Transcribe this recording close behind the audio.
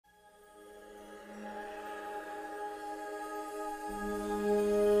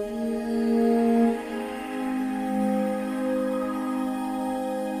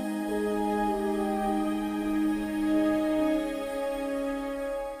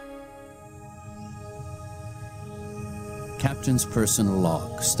Captain's Personal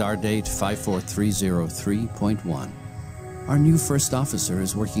Log, Stardate 54303.1. Our new first officer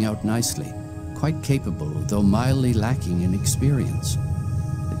is working out nicely, quite capable, though mildly lacking in experience.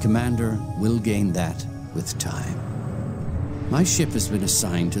 The commander will gain that with time. My ship has been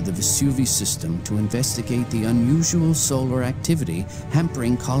assigned to the Vesuvi system to investigate the unusual solar activity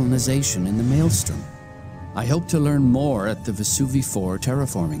hampering colonization in the Maelstrom. I hope to learn more at the Vesuvi IV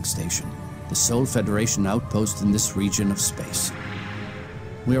terraforming station, the sole Federation outpost in this region of space.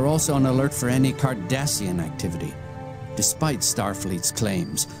 We are also on alert for any Cardassian activity. Despite Starfleet's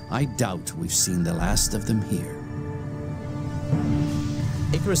claims, I doubt we've seen the last of them here.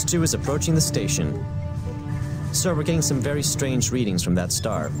 Icarus II is approaching the station. Sir, we're getting some very strange readings from that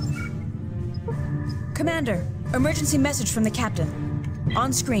star. Commander, emergency message from the captain.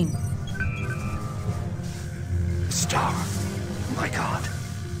 On screen. Star. My God.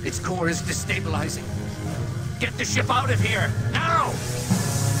 Its core is destabilizing. Get the ship out of here, now!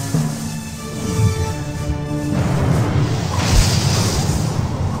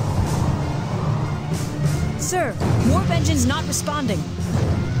 Sir, warp engines not responding.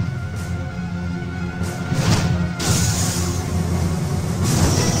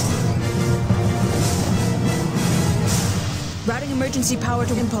 Routing emergency power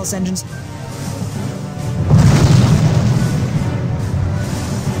to impulse engines.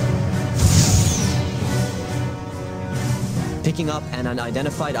 Picking up an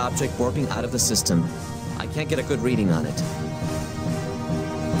unidentified object warping out of the system. I can't get a good reading on it.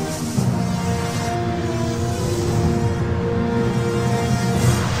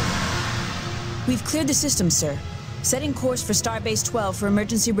 We've cleared the system, sir. Setting course for Starbase 12 for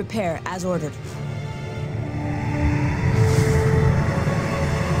emergency repair, as ordered.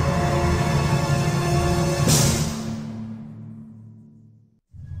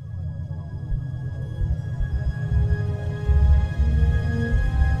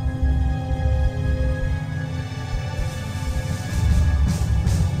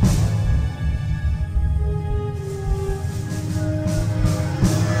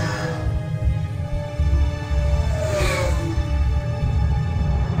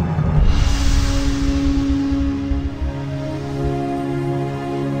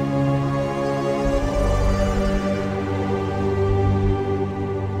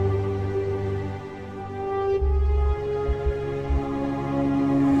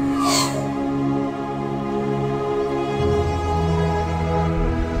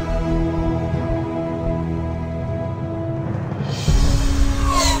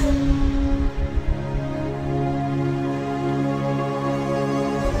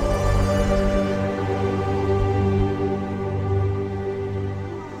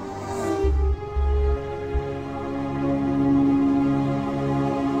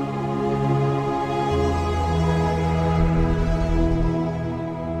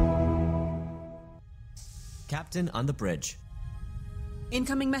 Captain on the bridge.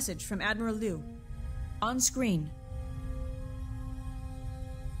 Incoming message from Admiral Liu. On screen.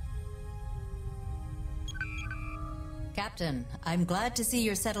 Captain, I'm glad to see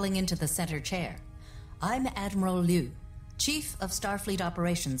you're settling into the center chair. I'm Admiral Liu, Chief of Starfleet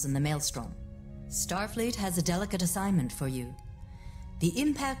Operations in the Maelstrom. Starfleet has a delicate assignment for you. The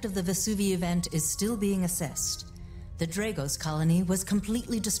impact of the Vesuvi event is still being assessed. The Dragos colony was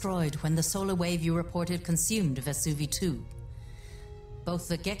completely destroyed when the solar wave you reported consumed Vesuvi II. Both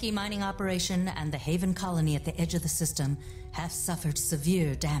the Geki mining operation and the Haven colony at the edge of the system have suffered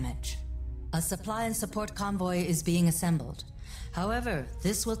severe damage. A supply and support convoy is being assembled. However,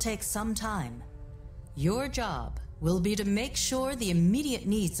 this will take some time. Your job will be to make sure the immediate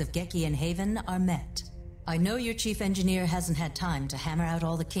needs of Geki and Haven are met. I know your chief engineer hasn't had time to hammer out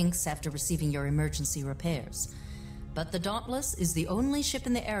all the kinks after receiving your emergency repairs. But the Dauntless is the only ship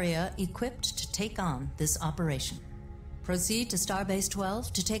in the area equipped to take on this operation. Proceed to Starbase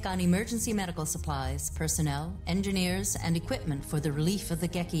 12 to take on emergency medical supplies, personnel, engineers, and equipment for the relief of the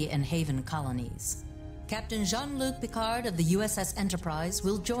Geki and Haven colonies. Captain Jean-Luc Picard of the USS Enterprise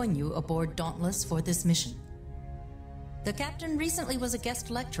will join you aboard Dauntless for this mission. The captain recently was a guest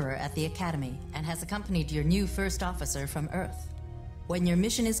lecturer at the Academy and has accompanied your new first officer from Earth. When your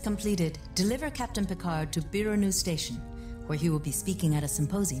mission is completed, deliver Captain Picard to Bironu Station, where he will be speaking at a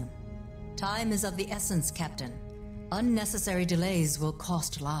symposium. Time is of the essence, Captain. Unnecessary delays will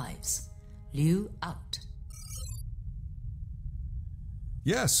cost lives. Liu out.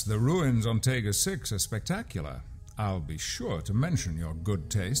 Yes, the ruins on Tega 6 are spectacular. I'll be sure to mention your good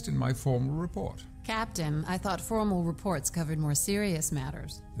taste in my formal report. Captain, I thought formal reports covered more serious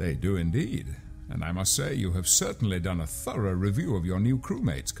matters. They do indeed. And I must say you have certainly done a thorough review of your new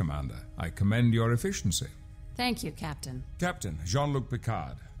crewmates, Commander. I commend your efficiency. Thank you, Captain. Captain Jean-Luc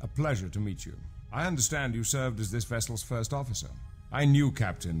Picard, a pleasure to meet you. I understand you served as this vessel's first officer. I knew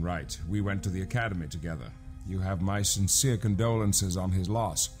Captain Wright. We went to the academy together. You have my sincere condolences on his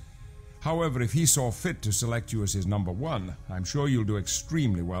loss. However, if he saw fit to select you as his number one, I'm sure you'll do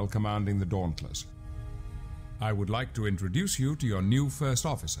extremely well commanding the Dauntless. I would like to introduce you to your new first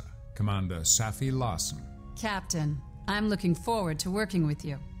officer, Commander Safi Larson. Captain, I'm looking forward to working with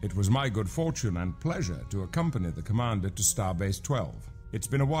you. It was my good fortune and pleasure to accompany the commander to Starbase 12. It's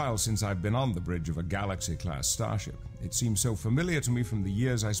been a while since I've been on the bridge of a Galaxy-class starship. It seems so familiar to me from the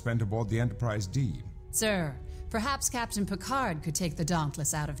years I spent aboard the Enterprise D. Sir, perhaps Captain Picard could take the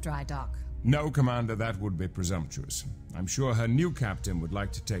Dauntless out of dry dock. No, Commander, that would be presumptuous. I'm sure her new captain would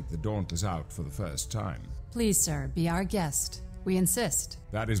like to take the Dauntless out for the first time. Please, sir, be our guest. We insist.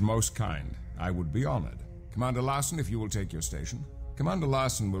 That is most kind. I would be honored. Commander Larson, if you will take your station. Commander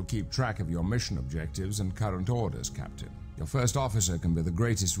Larson will keep track of your mission objectives and current orders, Captain. Your first officer can be the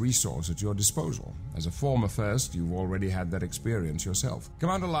greatest resource at your disposal. As a former first, you've already had that experience yourself.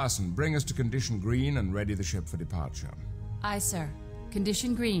 Commander Larson, bring us to Condition Green and ready the ship for departure. Aye, sir.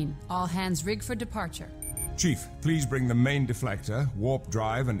 Condition green. All hands rig for departure. Chief, please bring the main deflector, warp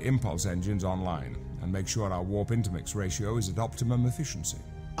drive, and impulse engines online, and make sure our warp intermix ratio is at optimum efficiency.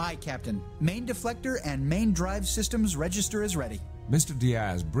 Aye, Captain. Main deflector and main drive systems register is ready. Mr.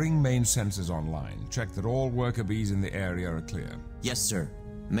 Diaz, bring main sensors online. Check that all worker bees in the area are clear. Yes, sir.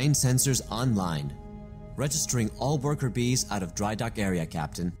 Main sensors online. Registering all worker bees out of dry dock area,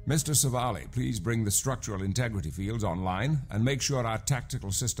 Captain. Mr. Savali, please bring the structural integrity fields online and make sure our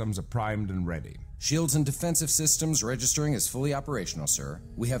tactical systems are primed and ready. Shields and defensive systems registering is fully operational, sir.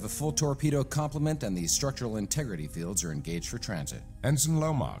 We have a full torpedo complement and the structural integrity fields are engaged for transit. Ensign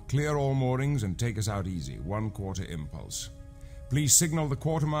Lomar, clear all moorings and take us out easy. 1/4 impulse. Please signal the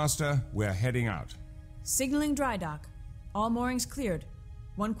quartermaster. We're heading out. Signaling dry dock. All moorings cleared.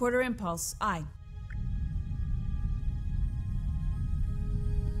 1/4 impulse. Aye.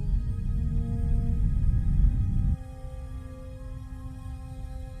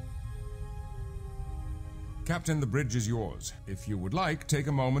 Captain, the bridge is yours. If you would like, take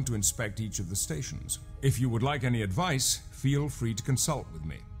a moment to inspect each of the stations. If you would like any advice, feel free to consult with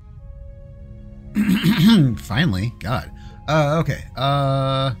me. Finally, God. Okay.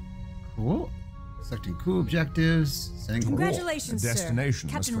 Cool. Selecting cool objectives. Setting Congratulations, a destination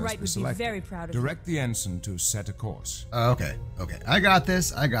sir. Captain must Wright first would be selected. very proud of you. Direct the ensign to set a course. Okay. I got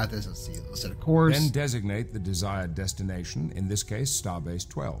this. Let's see. Let's set a course. Then designate the desired destination, in this case, Starbase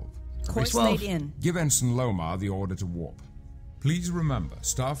 12. Course laid in. Give Ensign Lomar the order to warp. Please remember,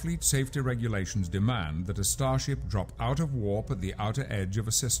 Starfleet safety regulations demand that a starship drop out of warp at the outer edge of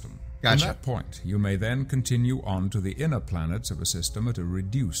a system. Gotcha. From that point, you may then continue on to the inner planets of a system at a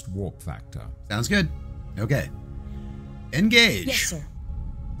reduced warp factor. Sounds good. Okay. Engage. Yes, sir.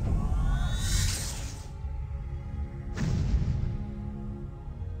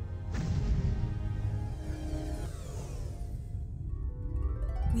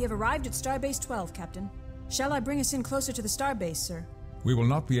 We have arrived at Starbase 12, Captain. Shall I bring us in closer to the starbase, sir? We will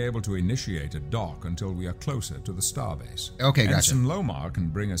not be able to initiate a dock until we are closer to the starbase. Okay, gotcha. Ensign Lomar can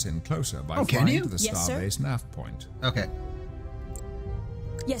bring us in closer by can flying you? to the Yes, sir. starbase nav point. Okay.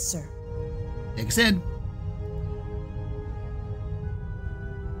 Yes, sir. Take us in.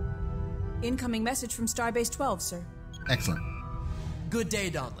 Incoming message from Starbase 12, sir. Excellent. Good day,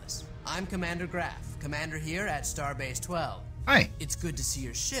 Dauntless. I'm Commander Graff, commander here at Starbase 12. Hi. It's good to see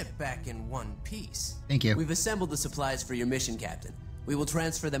your ship back in one piece. Thank you. We've assembled the supplies for your mission, Captain. We will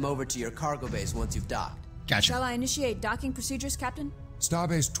transfer them over to your cargo base once you've docked. Gotcha. Shall I initiate docking procedures, Captain?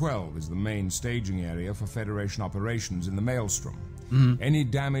 Starbase 12 is the main staging area for Federation operations in the Maelstrom. Mm-hmm. Any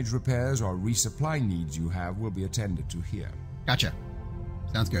damage repairs or resupply needs you have will be attended to here. Gotcha.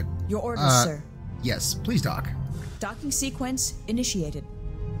 Sounds good. Your orders, sir. Yes, please dock. Docking sequence initiated.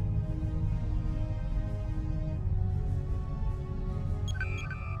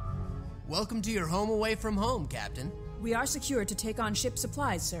 Welcome to your home away from home, Captain. We are secure to take on ship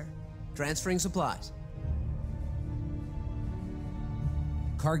supplies, sir. Transferring supplies.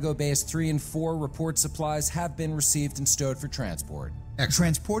 Cargo Base 3 and 4 report supplies have been received and stowed for transport. Excellent.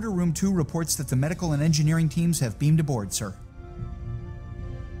 Transporter Room 2 reports that the medical and engineering teams have beamed aboard, sir.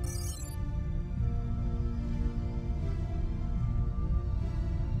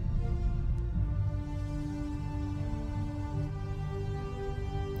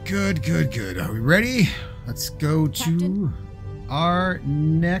 Good. Are we ready? Let's go Captain? to our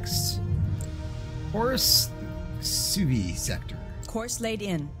next course, the Vesuvi sector. Course laid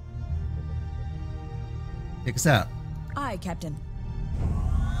in. Take us out. Aye, Captain.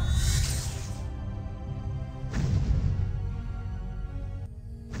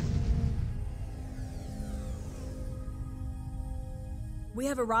 We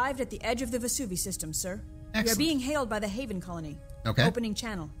have arrived at the edge of the Vesuvi system, sir. Excellent. We are being hailed by the Haven colony. Okay. Opening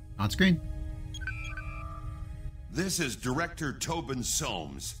channel. On screen. This is Director Tobin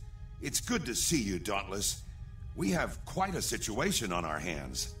Soames. It's good to see you, Dauntless. We have quite a situation on our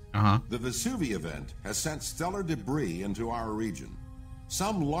hands. The Vesuvi event has sent stellar debris into our region.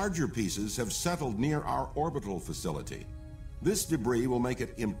 Some larger pieces have settled near our orbital facility. This debris will make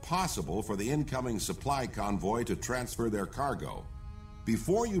it impossible for the incoming supply convoy to transfer their cargo.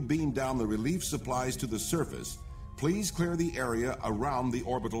 Before you beam down the relief supplies to the surface, please clear the area around the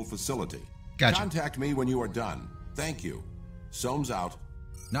orbital facility. Gotcha. Contact me when you are done. Thank you. Soames out.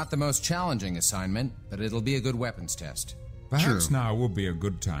 Not the most challenging assignment, but it'll be a good weapons test. Perhaps True. now would be a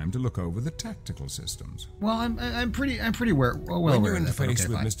good time to look over the tactical systems. Well, I'm pretty well When aware you of that, but interface okay,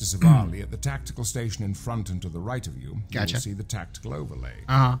 with fine. Mr. Savali at the tactical station in front and to the right of you, Gotcha. you will see the tactical overlay.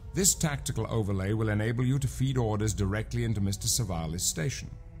 Uh-huh. This tactical overlay will enable you to feed orders directly into Mr. Savali's station.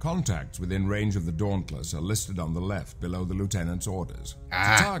 Contacts within range of the Dauntless are listed on the left below the lieutenant's orders.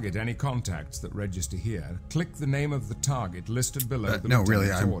 To target any contacts that register here, click the name of the target listed below the no, lieutenant's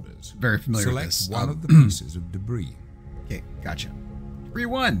really, I'm orders. very familiar Select with this. one of the pieces of debris. Okay, gotcha.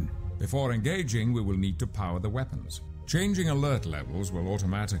 3-1. Before engaging, we will need to power the weapons. Changing alert levels will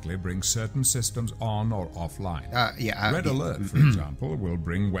automatically bring certain systems on or offline. Red alert, for example, will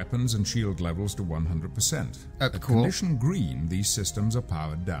bring weapons and shield levels to 100%. At cool. condition green, these systems are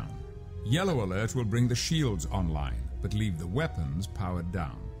powered down. Yellow alert will bring the shields online, but leave the weapons powered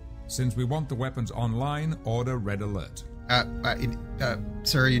down. Since we want the weapons online, order red alert.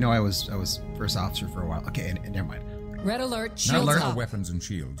 Sir, you know I was first officer for a while. Okay, never mind. Red alert, Now shields that up. our weapons and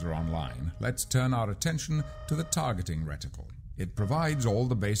shields are online, let's turn our attention to the targeting reticle. It provides all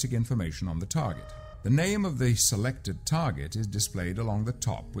the basic information on the target. The name of the selected target is displayed along the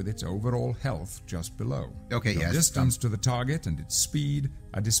top with its overall health just below. Okay, the yes. distance to the target and its speed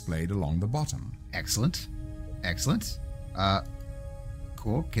are displayed along the bottom. Excellent.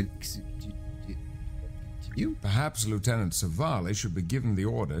 Cool. Can you? Perhaps Lieutenant Savali should be given the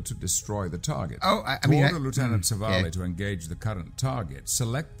order to destroy the target. Oh, I to mean, order Lieutenant Savali okay. to engage the current target,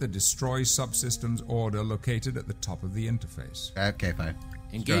 select the Destroy Subsystems order located at the top of the interface. Okay, fine.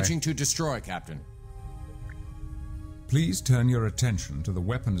 Engaging to destroy, Captain. Please turn your attention to the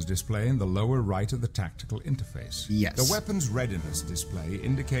weapons display in the lower right of the tactical interface. Yes. The weapons readiness display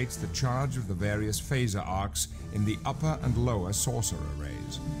indicates the charge of the various phaser arcs in the upper and lower saucer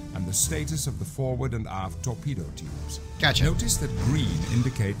arrays, and the status of the forward and aft torpedo tubes. Gotcha. Notice that green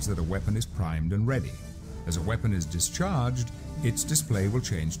indicates that a weapon is primed and ready. As a weapon is discharged, its display will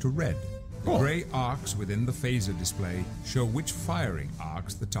change to red. The gray arcs within the phaser display show which firing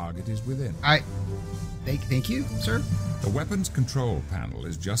arcs the target is within. Thank you, sir. The weapons control panel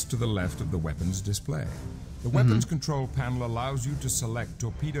is just to the left of the weapons display. The weapons control panel allows you to select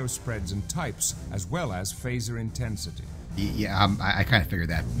torpedo spreads and types, as well as phaser intensity. Yeah, I kind of figured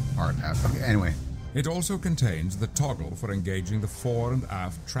that part out. Okay, anyway. It also contains the toggle for engaging the fore and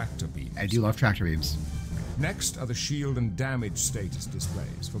aft tractor beams. I do love tractor beams. Next are the shield and damage status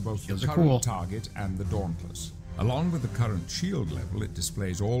displays for both Shields the are current cool. target and the Dauntless. Along with the current shield level, it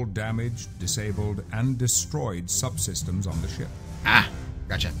displays all damaged, disabled, and destroyed subsystems on the ship.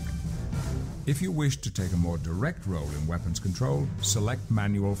 Gotcha. If you wish to take a more direct role in weapons control, select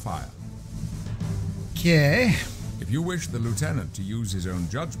manual fire. Okay. If you wish the lieutenant to use his own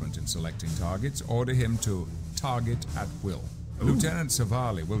judgment in selecting targets, order him to target at will. Lieutenant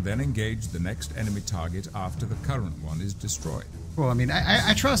Savali will then engage the next enemy target after the current one is destroyed. Well, I mean,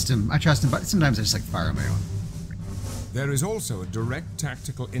 I trust him. but sometimes I just like fire on my own. There is also a direct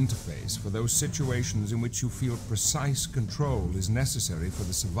tactical interface for those situations in which you feel precise control is necessary for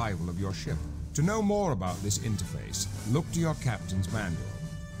the survival of your ship. To know more about this interface, look to your captain's manual.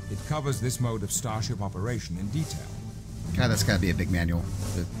 It covers this mode of starship operation in detail. God, that's got to be a big manual.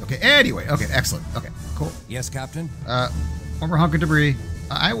 Okay, anyway. Okay, excellent. Okay, cool. Yes, Captain? One more hunk of debris.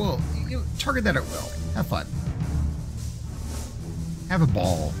 I will target that at will. Have fun. Have a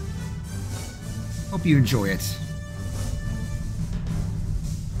ball. Hope you enjoy it.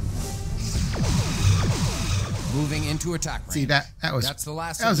 Moving into attack range. See, that's the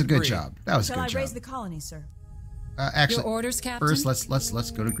last. That was a of the good debris. job. That was a Shall good I job. raise the colony, sir? Actually, Your orders, Captain? first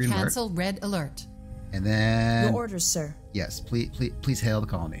let's go to green alert, Cancel red alert. and then Your orders, sir. yes, please hail the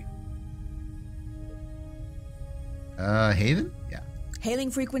colony. Haven? Yeah.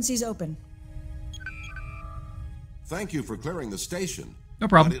 Hailing frequencies open. Thank you for clearing the station. No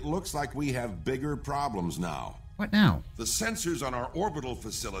problem. But it looks like we have bigger problems now. What now? The sensors on our orbital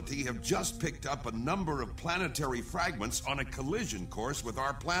facility have just picked up a number of planetary fragments on a collision course with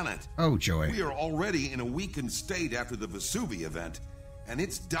our planet. Oh, joy. We are already in a weakened state after the Vesuvi event, and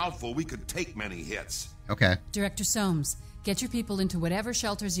it's doubtful we could take many hits. Okay. Director Soames, get your people into whatever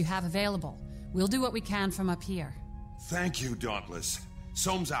shelters you have available. We'll do what we can from up here. Thank you, Dauntless.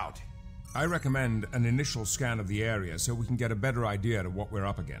 Soames out. I recommend an initial scan of the area so we can get a better idea of what we're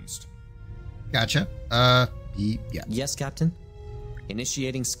up against. Gotcha. Yeah. Yes, Captain.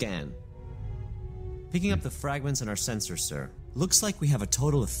 Initiating scan. Picking up the fragments in our sensor, sir. Looks like we have a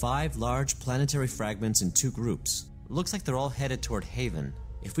total of 5 large planetary fragments in 2 groups. Looks like they're all headed toward Haven.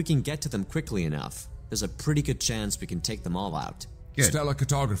 If we can get to them quickly enough, there's a pretty good chance we can take them all out. Good. Stellar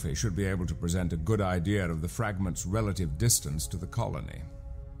cartography should be able to present a good idea of the fragment's relative distance to the colony.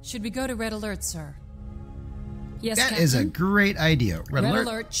 Should we go to Red Alert, sir? Yes, That Captain? is a great idea. Red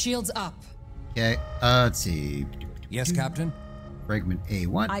Alert, shields up. Okay, let's see. Yes, Captain? Fragment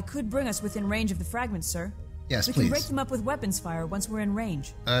A1. I could bring us within range of the fragments, sir. Yes, we please. can break them up with weapons fire once we're in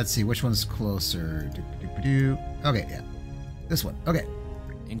range. Let's see, which one's closer? Okay, yeah. This one. Okay.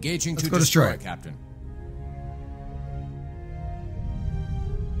 Engaging Let's to go destroy, Captain.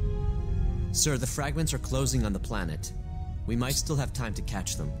 Sir, the fragments are closing on the planet. We might still have time to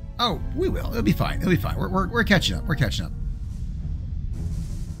catch them. Oh, we will. It'll be fine. It'll be fine. We're catching up. We're catching up.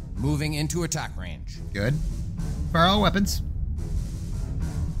 Moving into attack range. Good. Fire all weapons.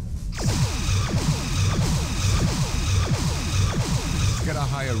 To get a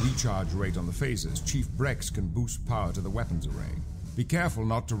higher recharge rate on the phasers, Chief Brex can boost power to the weapons array. Be careful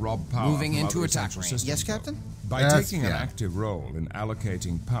not to rob power Moving from into other attack essential range. systems, Yes, though. Captain? By taking an active role in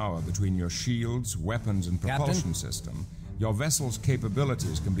allocating power between your shields, weapons, and propulsion system, your vessel's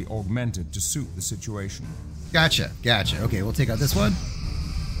capabilities can be augmented to suit the situation. Gotcha. Okay, we'll take out this one.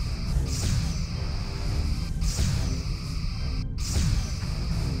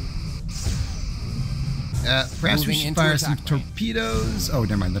 Perhaps we should fire some torpedoes. Oh,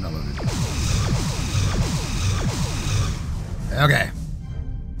 never mind, they're not loaded. Okay.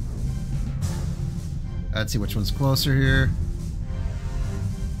 Let's see which one's closer here.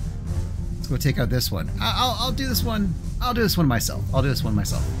 Let's go take out this one. I'll do this one. I'll do this one myself.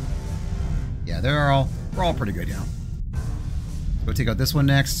 Yeah, we're all pretty good, Let's go take out this one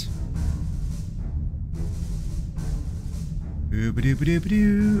next.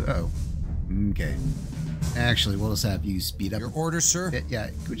 Oh. Okay. Actually, we'll just have you speed up. Your orders, sir? Yeah,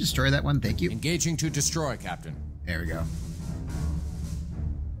 can we destroy that one? Thank you. Engaging to destroy, Captain. There we go.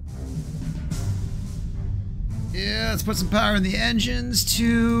 Yeah, let's put some power in the engines,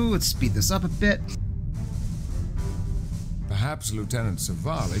 too. Let's speed this up a bit. Perhaps Lieutenant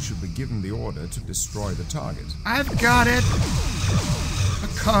Savale should be given the order to destroy the target. I've got it. A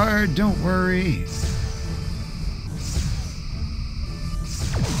card, don't worry.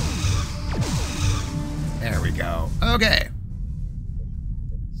 There we go. Okay.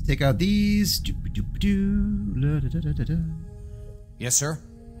 Let's take out these. Yes, sir.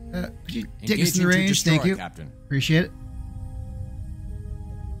 Could you take us in the range? Thank you. Captain. Appreciate it.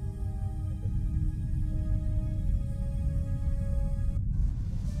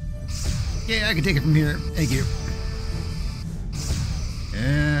 Yeah, I can take it from here. Thank you.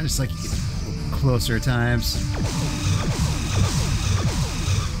 Yeah, just like you get a little closer at times.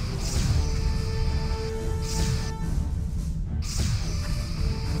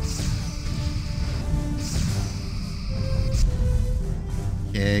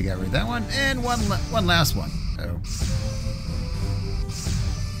 Okay, got rid of that one. And one last one. Oh.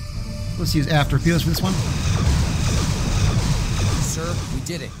 Let's use after torpedoes for this one. Sir, we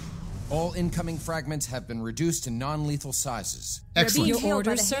did it. All incoming fragments have been reduced to non-lethal sizes. Excellent. You're being hailed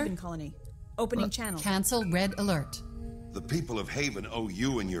by orders, the sir? Haven colony. Opening channel. Cancel Red Alert. The people of Haven owe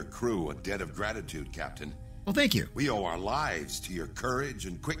you and your crew a debt of gratitude, Captain. Well, thank you. We owe our lives to your courage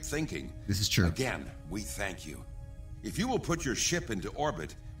and quick thinking. This is true. Again, we thank you. If you will put your ship into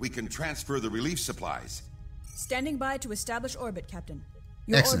orbit, we can transfer the relief supplies. Standing by to establish orbit, Captain.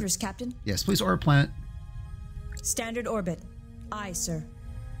 Your Excellent. orders, Captain. Yes, please orbit planet. Standard orbit. Aye, sir.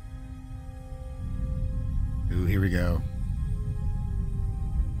 Ooh, here we go.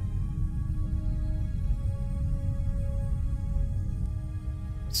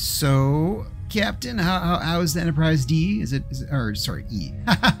 So, Captain, how is the Enterprise D? Is it or sorry, E?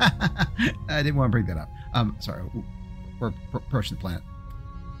 I didn't want to bring that up. Sorry, we're approaching the planet.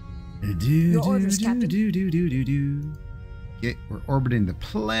 Your orders, Captain. Okay, we're orbiting the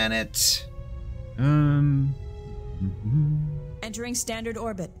planet. Entering standard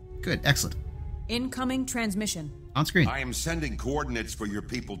orbit. Good, excellent. Incoming transmission. On screen. I am sending coordinates for your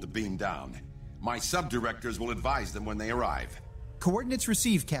people to beam down. My sub-directors will advise them when they arrive. Coordinates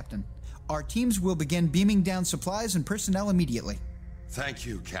received, Captain. Our teams will begin beaming down supplies and personnel immediately. Thank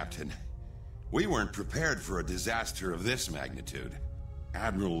you, Captain. We weren't prepared for a disaster of this magnitude.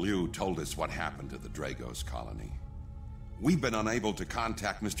 Admiral Liu told us what happened to the Dragos colony. We've been unable to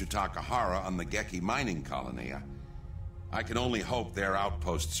contact Mr. Takahara on the Geki mining colony. I can only hope their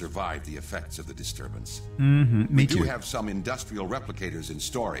outpost survived the effects of the disturbance. Me too. We do have some industrial replicators in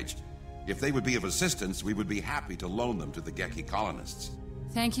storage. If they would be of assistance, we would be happy to loan them to the Geki colonists.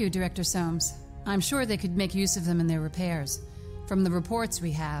 Thank you, Director Soames. I'm sure they could make use of them in their repairs. From the reports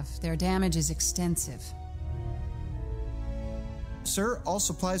we have, their damage is extensive. Sir, all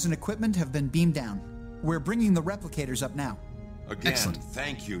supplies and equipment have been beamed down. We're bringing the replicators up now. Again, Excellent.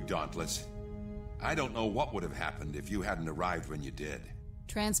 Thank you, Dauntless. I don't know what would have happened if you hadn't arrived when you did.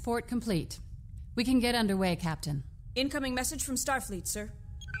 Transport complete. We can get underway, Captain. Incoming message from Starfleet, sir.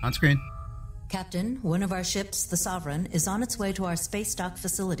 On screen. Captain, one of our ships, the Sovereign, is on its way to our space dock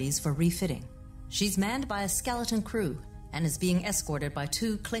facilities for refitting. She's manned by a skeleton crew and is being escorted by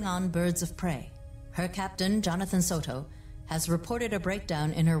 2 Klingon birds of prey. Her captain, Jonathan Soto, has reported a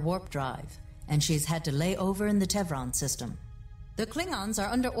breakdown in her warp drive, and she's had to lay over in the Tevron system. The Klingons are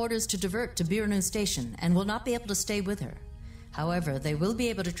under orders to divert to Birnu Station and will not be able to stay with her. However, they will be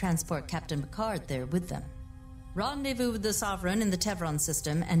able to transport Captain Picard there with them. Rendezvous with the Sovereign in the Tevron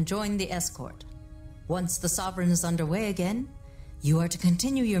system and join the escort. Once the Sovereign is underway again, you are to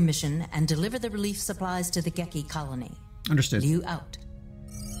continue your mission and deliver the relief supplies to the Geki colony. Understood. Liu out.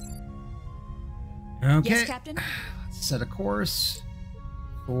 Okay. Yes, Captain? Let's set a course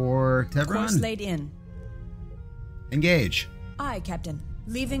for Tevron. Course laid in. Engage. Aye, Captain.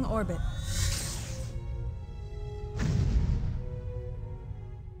 Leaving orbit.